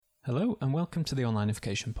Hello and welcome to the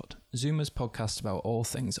Onlineification Pod, Zoomer's podcast about all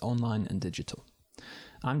things online and digital.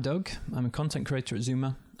 I'm Doug, I'm a content creator at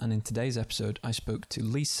Zoomer, and in today's episode I spoke to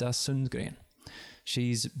Lisa Sundgren.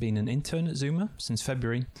 She's been an intern at Zoomer since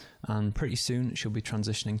February, and pretty soon she'll be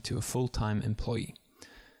transitioning to a full-time employee.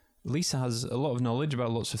 Lisa has a lot of knowledge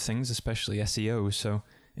about lots of things, especially SEO, so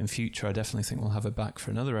in future I definitely think we'll have her back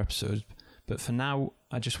for another episode, but for now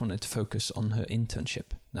I just wanted to focus on her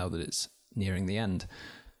internship, now that it's nearing the end.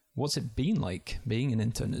 What's it been like being an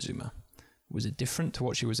intern at Zoomer? Was it different to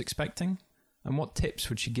what she was expecting? And what tips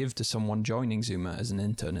would she give to someone joining Zoomer as an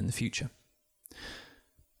intern in the future?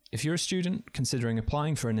 If you're a student considering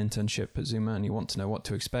applying for an internship at Zoomer and you want to know what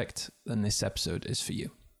to expect, then this episode is for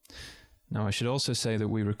you. Now, I should also say that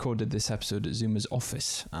we recorded this episode at Zoomer's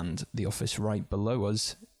office, and the office right below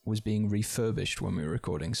us was being refurbished when we were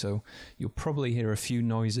recording, so you'll probably hear a few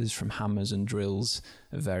noises from hammers and drills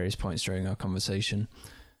at various points during our conversation.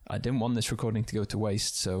 I didn't want this recording to go to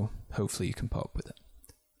waste, so hopefully you can put up with it.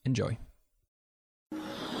 Enjoy.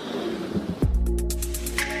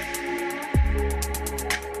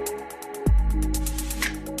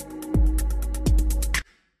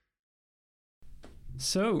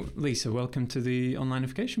 So, Lisa, welcome to the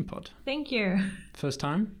Onlineification Pod. Thank you. First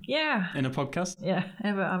time? Yeah. In a podcast? Yeah,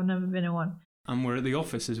 ever. I've never been in one. And we're at the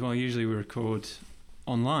office as well. Usually we record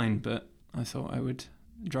online, but I thought I would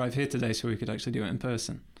drive here today so we could actually do it in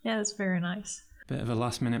person. Yeah, that's very nice. Bit of a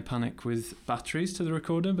last minute panic with batteries to the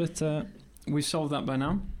recorder, but we've solved that by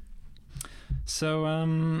now. So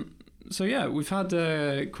yeah, we've had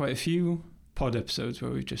quite a few pod episodes where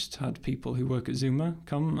we've just had people who work at Zoomer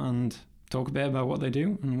come and talk a bit about what they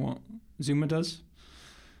do and what Zoomer does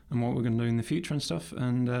and what we're going to do in the future and stuff.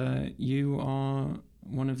 And you are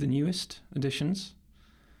one of the newest additions.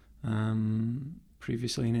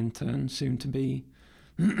 Previously an intern, soon to be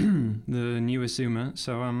the newest Zoomer.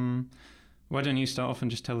 So why don't you start off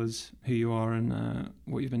and just tell us who you are and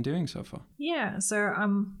what you've been doing so far? Yeah, so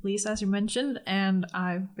I'm Lisa, as you mentioned, and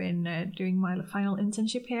I've been doing my final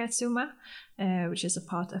internship here at Zoomer, which is a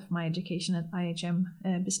part of my education at IHM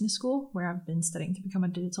Business School, where I've been studying to become a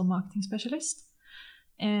digital marketing specialist.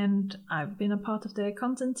 And I've been a part of the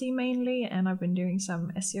content team mainly, and I've been doing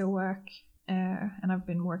some SEO work, and I've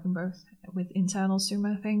been working both with internal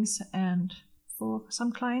Zoomer things and for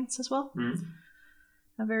some clients as well.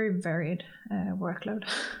 A very varied workload.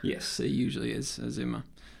 Yes, it usually is at Zoomer.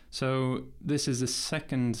 So this is the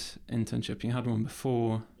second internship. You had one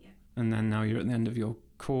before, and then now you're at the end of your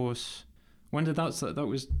course. When did that start? That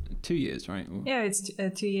was 2 years, right? Or... Yeah, it's a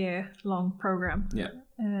 2-year long program.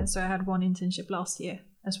 Yeah. So I had one internship last year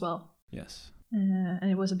as well. Yes. And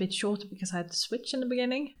it was a bit shorter because I had to switch in the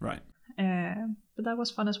beginning. Right. But that was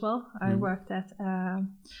fun as well. I worked at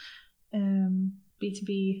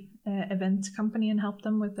B2B event company and helped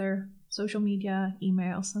them with their social media,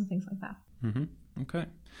 emails, and things like that. Mm-hmm. Okay.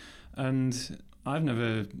 And I've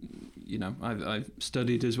never, I've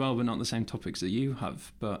studied as well, but not the same topics that you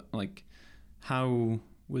have. But like, how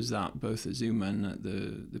was that both at Zoom and at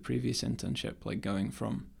the previous internship, like going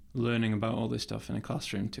from learning about all this stuff in a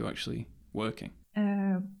classroom to actually working?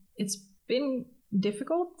 It's been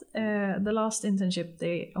difficult. The last internship,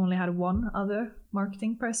 they only had one other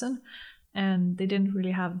marketing person, and they didn't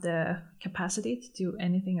really have the capacity to do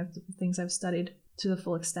anything of the things I've studied to the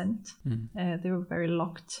full extent. They were very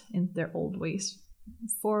locked in their old ways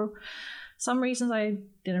for some reasons I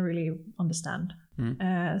didn't really understand.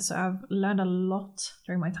 So I've learned a lot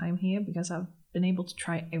during my time here because I've been able to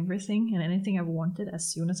try everything and anything I've wanted as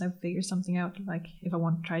soon as I figured something out. Like if I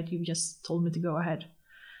want to try it, you just told me to go ahead.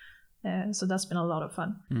 So that's been a lot of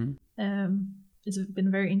fun. It's been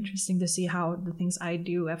very interesting to see how the things I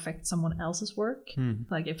do affect someone else's work.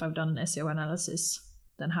 Like if I've done an SEO analysis,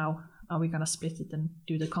 then how are we going to split it and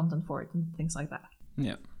do the content for it and things like that.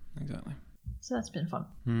 Yeah, exactly. So that's been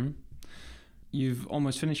fun. You've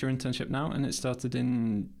almost finished your internship now, and it started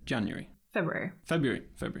in January. February.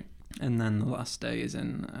 And then the last day is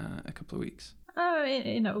in a couple of weeks.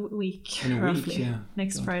 In a week. In a roughly. week, yeah.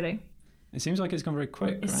 Next Friday. It seems like it's gone very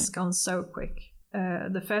quick, It's gone so quick.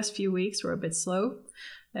 The first few weeks were a bit slow,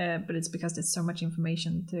 but it's because there's so much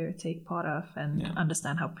information to take part of and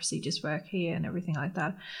understand how procedures work here and everything like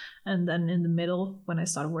that. And then in the middle, when I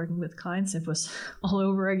started working with clients, it was all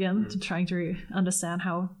over again to trying to understand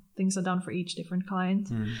how things are done for each different client.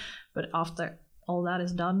 But after all that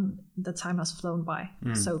is done, the time has flown by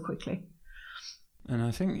so quickly. And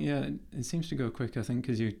I think, it seems to go quick, I think,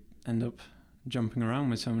 because you end up jumping around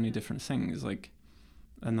with so many different things,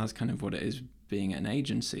 and that's kind of what it is being an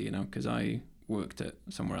agency, because I worked at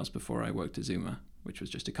somewhere else before I worked at Zoomer, which was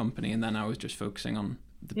just a company, and then I was just focusing on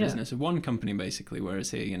the business of one company basically,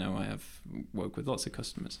 whereas here, I have worked with lots of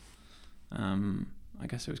customers. I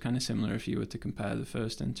guess it was kind of similar if you were to compare the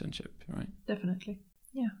first internship, right? Definitely.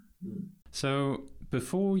 Yeah. So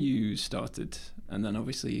before you started, and then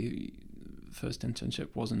obviously first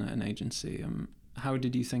internship wasn't at an agency, how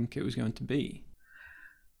did you think it was going to be?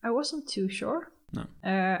 I wasn't too sure. No.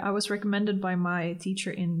 I was recommended by my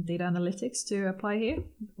teacher in data analytics to apply here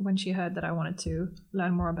when she heard that I wanted to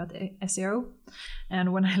learn more about SEO.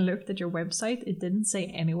 And when I looked at your website, it didn't say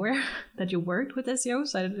anywhere that you worked with SEO,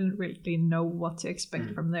 so I didn't really know what to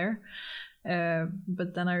expect from there.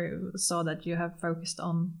 But then I saw that you have focused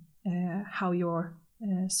on how your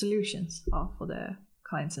solutions are for the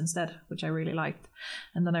clients instead, which I really liked.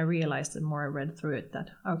 And then I realized the more I read through it that,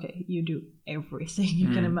 okay, you do everything you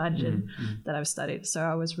can imagine that I've studied. So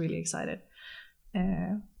I was really excited.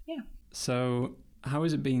 So how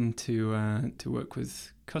has it been to work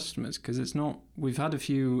with customers? Because we've had a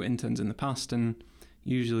few interns in the past, and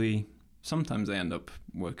usually sometimes they end up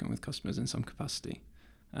working with customers in some capacity.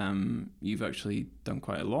 You've actually done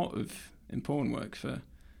quite a lot of important work for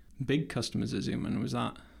big customers at Zoom, and was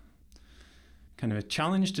that kind of a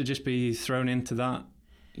challenge to just be thrown into that,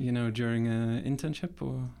 during an internship,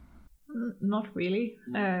 or? Not really.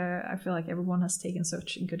 I feel like everyone has taken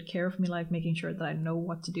such good care of me, like making sure that I know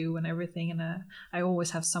what to do and everything. And I always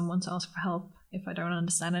have someone to ask for help if I don't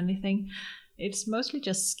understand anything. It's mostly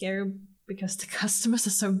just scary because the customers are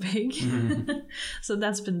so big. So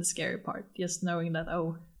that's been the scary part, just knowing that,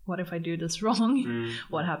 oh, what if I do this wrong?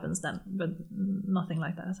 What happens then? But nothing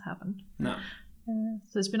like that has happened. No.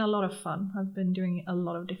 So it's been a lot of fun. I've been doing a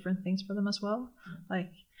lot of different things for them as well,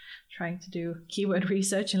 like trying to do keyword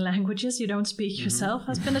research in languages you don't speak yourself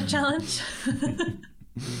has been a challenge.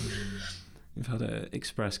 You've had an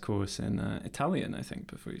express course in Italian, I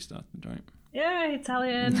think, before you started, right? Yeah,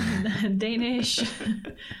 Italian, Danish,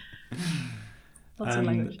 lots of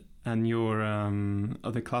language. And your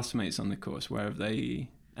other classmates on the course, where have they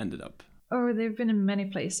ended up? Oh, they've been in many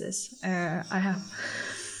places. I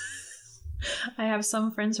have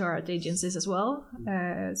some friends who are at agencies as well.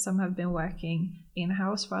 Some have been working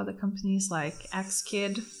in-house for other companies like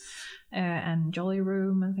AxeKid and Jolly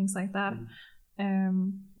Room and things like that.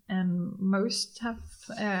 And most have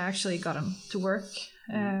actually gotten to work.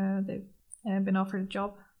 They've been offered a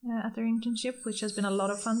job at their internship, which has been a lot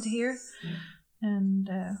of fun to hear. And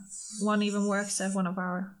one even works at one of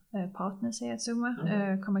our partners here at Zuma,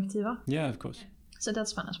 Comactiva. Yeah, of course. So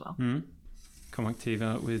that's fun as well.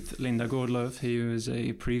 Comactiva with Linda Gordlöf, who is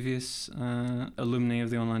a previous alumni of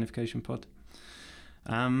the Onlineification pod.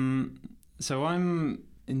 So I'm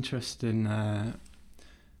interested in,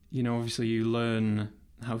 obviously you learn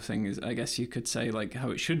how things, I guess you could say, like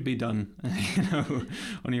how it should be done,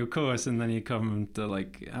 on your course, and then you come to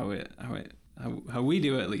like how we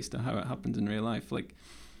do it, at least, or how it happens in real life. Like,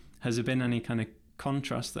 has there been any kind of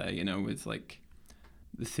contrast there, with like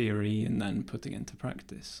the theory and then putting into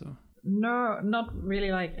practice? So. No, not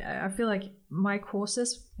really. Like, I feel like my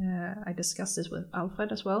courses, I discussed this with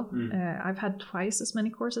Alfred as well. I've had twice as many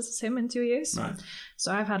courses as him in 2 years. Right.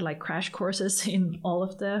 So I've had like crash courses in all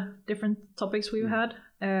of the different topics we've had.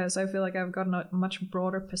 So I feel like I've gotten a much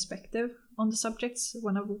broader perspective on the subjects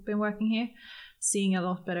when I've been working here, seeing a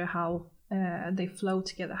lot better how they flow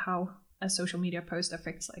together, how a social media post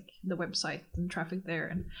affects like the website and traffic there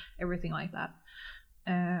and everything like that,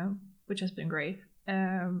 which has been great.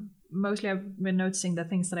 Mostly I've been noticing the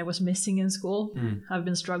things that I was missing in school. I've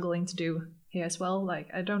been struggling to do here as well. Like,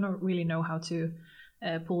 I don't really know how to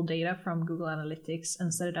pull data from Google Analytics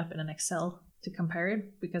and set it up in an Excel to compare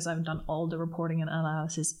it, because I've done all the reporting and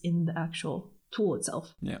analysis in the actual tool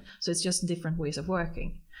itself. Yeah. So it's just different ways of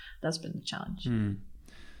working. That's been the challenge.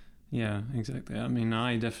 Yeah, exactly. I mean,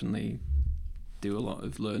 I definitely do a lot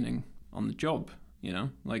of learning on the job,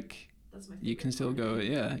 like you can still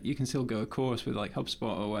go a course with like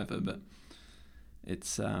HubSpot or whatever, but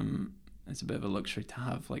it's a bit of a luxury to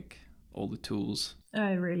have like all the tools.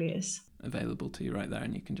 It really is available to you right there,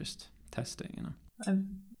 and you can just test it.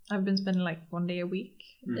 I've been spending like 1 day a week.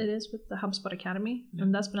 It is with the HubSpot Academy,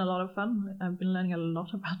 and that's been a lot of fun. I've been learning a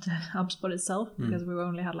lot about the HubSpot itself, because we've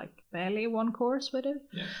only had like barely one course with it.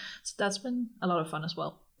 So that's been a lot of fun as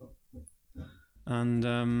well. And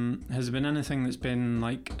has there been anything that's been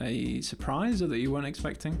like a surprise or that you weren't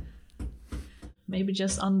expecting? Maybe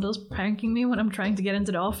just Anders pranking me when I'm trying to get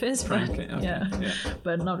into the office. Okay. Yeah,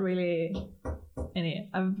 but not really any.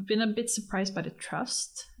 I've been a bit surprised by the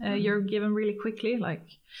trust you're given really quickly, like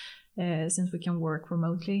since we can work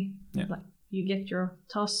remotely. Like, you get your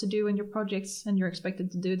tasks to do in your projects and you're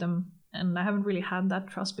expected to do them And I haven't really had that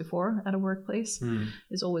trust before at a workplace.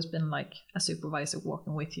 It's always been like a supervisor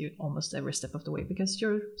walking with you almost every step of the way because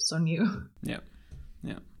you're so new. Yeah,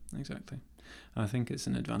 exactly. I think it's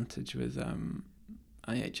an advantage with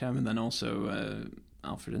IHM, and then also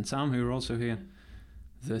Alfred and Sam, who are also here,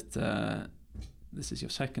 that this is your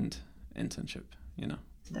second internship, you know.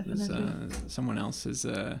 Definitely. Someone else has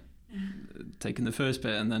taken the first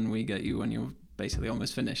bit, and then we get you when you're basically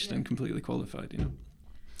almost finished and completely qualified, you know.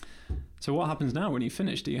 So what happens now when you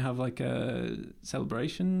finish? Do you have like a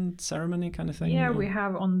celebration ceremony kind of thing? Yeah, we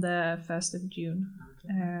have on the 1st of June.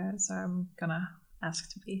 So I'm gonna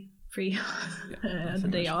ask to be free the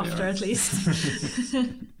day after at least.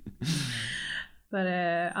 But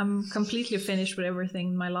I'm completely finished with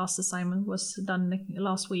everything. My last assignment was done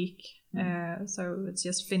last week. So it's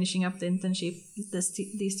just finishing up the internship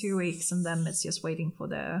these 2 weeks, and then it's just waiting for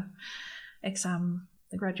the exam,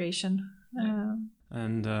 the graduation.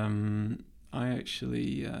 And I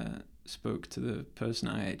actually spoke to the person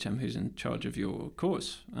at IHM who's in charge of your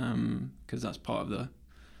course, because that's part of the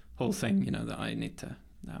whole thing, you know, that I need to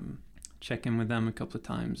check in with them a couple of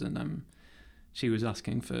times. And she was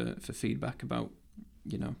asking for feedback about,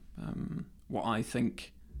 you know, what I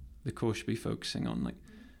think the course should be focusing on. Like,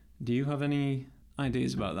 do you have any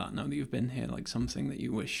ideas about that now that you've been here? Like something that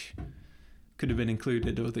you wish could have been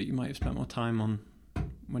included, or that you might have spent more time on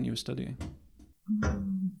when you were studying?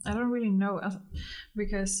 I don't really know,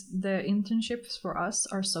 because the internships for us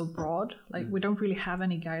are so broad. Like we don't really have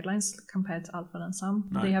any guidelines compared to Alfred and Sam.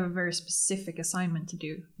 Right. They have a very specific assignment to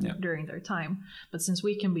do during their time. But since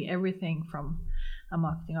we can be everything from a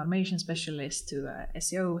marketing automation specialist to a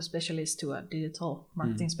SEO specialist to a digital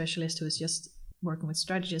marketing specialist who is just working with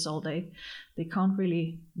strategies all day, they can't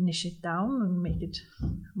really niche it down and make it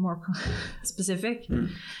more specific.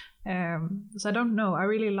 So I don't know. I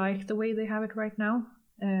really like the way they have it right now,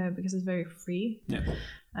 because it's very free. Yeah.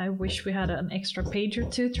 I wish we had an extra page or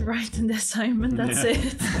two to write in the assignment. That's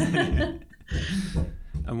it.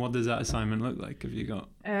 And what does that assignment look like? Have you got?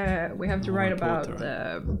 We have to write about.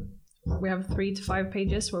 We have 3 to 5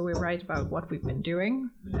 pages where we write about what we've been doing,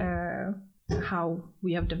 how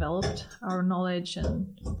we have developed our knowledge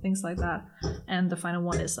and things like that. And the final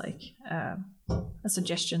one is like a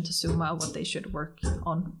suggestion to Suma what they should work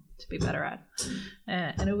on to be better at.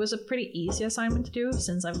 And it was a pretty easy assignment to do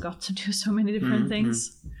since I've got to do so many different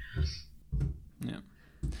things. Yeah.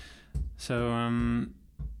 So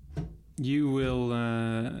you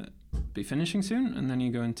will be finishing soon, and then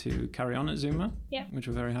you're going to carry on at Zuma, which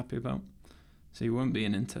we're very happy about. So you won't be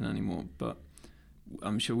an intern anymore, but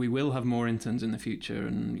I'm sure we will have more interns in the future,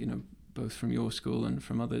 and you know, both from your school and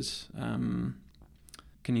from others.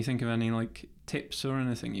 Can you think of any like tips or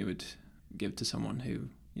anything you would give to someone who,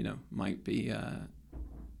 you know, might be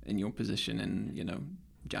in your position in, you know,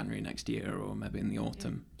 January next year, or maybe in the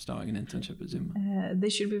autumn starting an internship at Zuma? They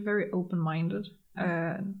should be very open-minded.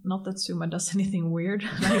 Not that Zuma does anything weird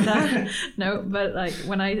like that. No, but like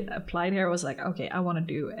when I applied here, I was like, okay, I want to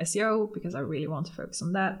do SEO because I really want to focus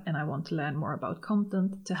on that, and I want to learn more about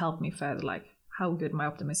content to help me further, like how good my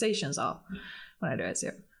optimizations are when I do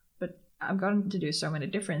SEO. But I've gotten to do so many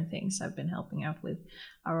different things. I've been helping out with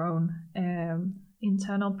our own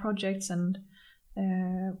internal projects and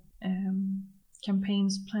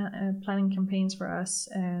campaigns, planning campaigns for us,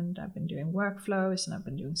 and I've been doing workflows, and I've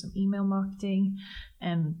been doing some email marketing.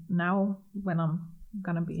 And now when I'm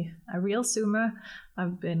gonna be a real Zoomer,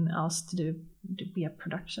 I've been asked to be a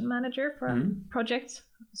production manager for a project,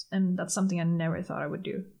 and that's something I never thought I would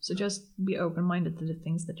do. So just be open-minded to the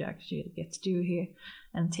things that you actually get to do here,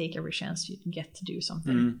 and take every chance you get to do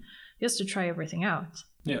something, just to try everything out.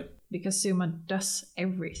 Yeah, because Zuma does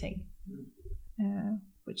everything,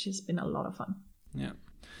 which has been a lot of fun. Yeah,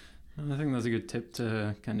 and I think that's a good tip,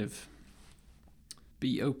 to kind of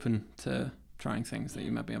be open to trying things that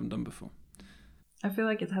you maybe haven't done before. I feel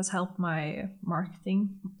like it has helped my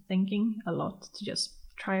marketing thinking a lot, to just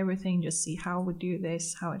try everything, just see how we do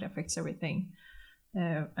this, how it affects everything.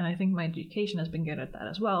 And I think my education has been good at that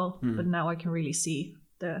as well, but now I can really see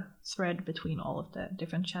the thread between all of the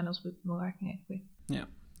different channels we've been working with. Yeah,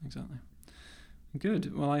 exactly.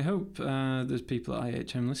 Good. Well, I hope there's people at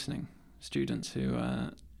IHM listening, students who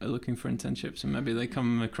are looking for internships, and maybe they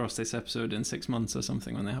come across this episode in 6 months or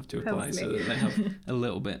something when they have to apply, hopefully, so that they have a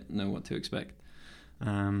little bit know what to expect.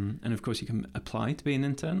 And of course you can apply to be an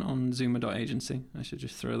intern on zuma.agency. I should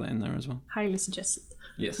just throw that in there as well. Highly suggested.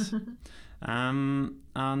 Yes. Yeah,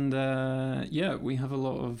 we have a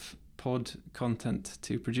lot of pod content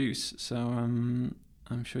to produce, so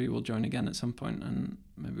I'm sure you will join again at some point, and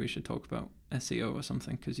maybe we should talk about SEO or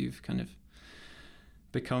something, because you've kind of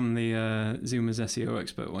become the Zoomer's SEO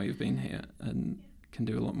expert while you've been here and can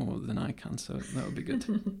do a lot more than I can. So that would be good.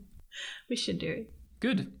 We should do it.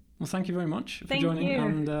 Good. Well, thank you very much for joining. You.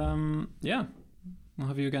 And yeah, we'll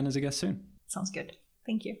have you again as a guest soon. Sounds good.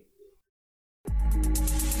 Thank you.